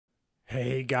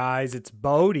Hey guys, it's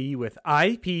Bodie with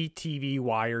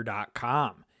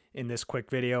IPTVWire.com. In this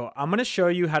quick video, I'm going to show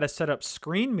you how to set up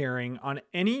screen mirroring on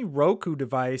any Roku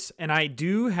device, and I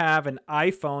do have an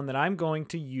iPhone that I'm going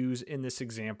to use in this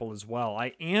example as well.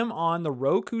 I am on the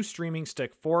Roku Streaming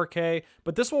Stick 4K,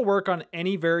 but this will work on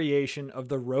any variation of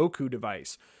the Roku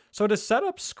device. So to set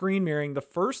up screen mirroring, the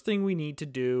first thing we need to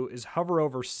do is hover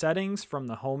over Settings from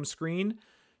the home screen,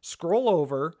 scroll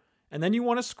over, and then you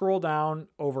want to scroll down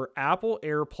over Apple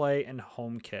AirPlay and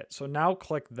HomeKit. So now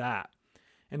click that.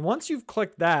 And once you've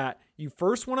clicked that, you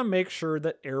first want to make sure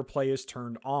that AirPlay is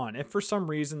turned on. If for some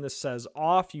reason this says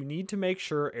off, you need to make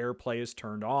sure AirPlay is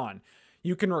turned on.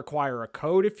 You can require a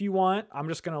code if you want. I'm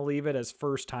just going to leave it as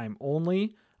first time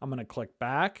only. I'm going to click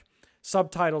back.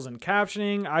 Subtitles and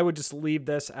captioning, I would just leave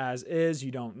this as is.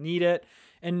 You don't need it.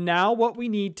 And now what we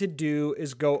need to do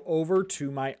is go over to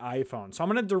my iPhone. So I'm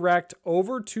going to direct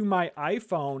over to my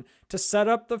iPhone to set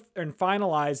up and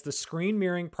finalize the screen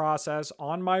mirroring process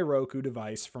on my Roku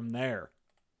device from there.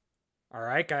 All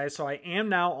right, guys, so I am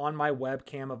now on my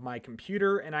webcam of my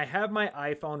computer and I have my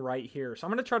iPhone right here. So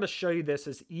I'm going to try to show you this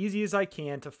as easy as I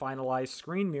can to finalize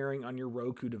screen mirroring on your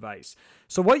Roku device.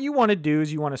 So what you want to do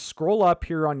is you want to scroll up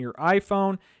here on your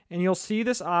iPhone and you'll see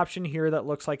this option here that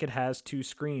looks like it has two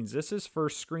screens. This is for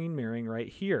screen mirroring right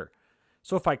here.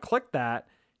 So if I click that,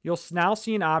 you'll now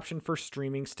see an option for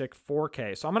Streaming Stick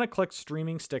 4K. So I'm going to click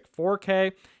Streaming Stick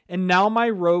 4K, and now my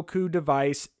Roku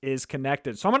device is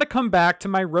connected. So I'm going to come back to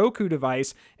my Roku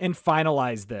device and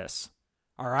finalize this.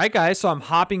 All right, guys, so I'm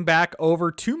hopping back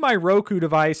over to my Roku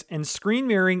device, and screen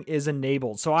mirroring is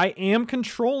enabled. So I am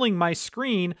controlling my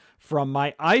screen from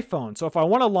my iPhone. So if I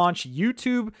want to launch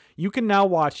YouTube, you can now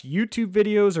watch YouTube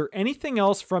videos or anything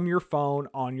else from your phone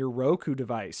on your Roku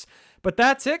device. But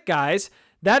that's it, guys.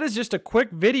 That is just a quick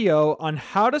video on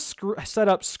how to set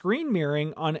up screen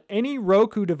mirroring on any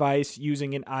Roku device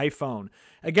using an iPhone.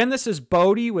 Again, this is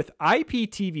Bodie with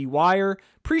IPTV Wire.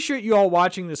 Appreciate you all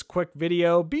watching this quick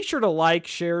video. Be sure to like,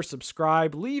 share,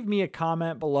 subscribe, leave me a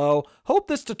comment below. Hope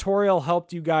this tutorial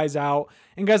helped you guys out.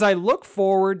 And guys, I look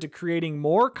forward to creating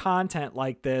more content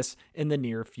like this in the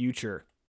near future.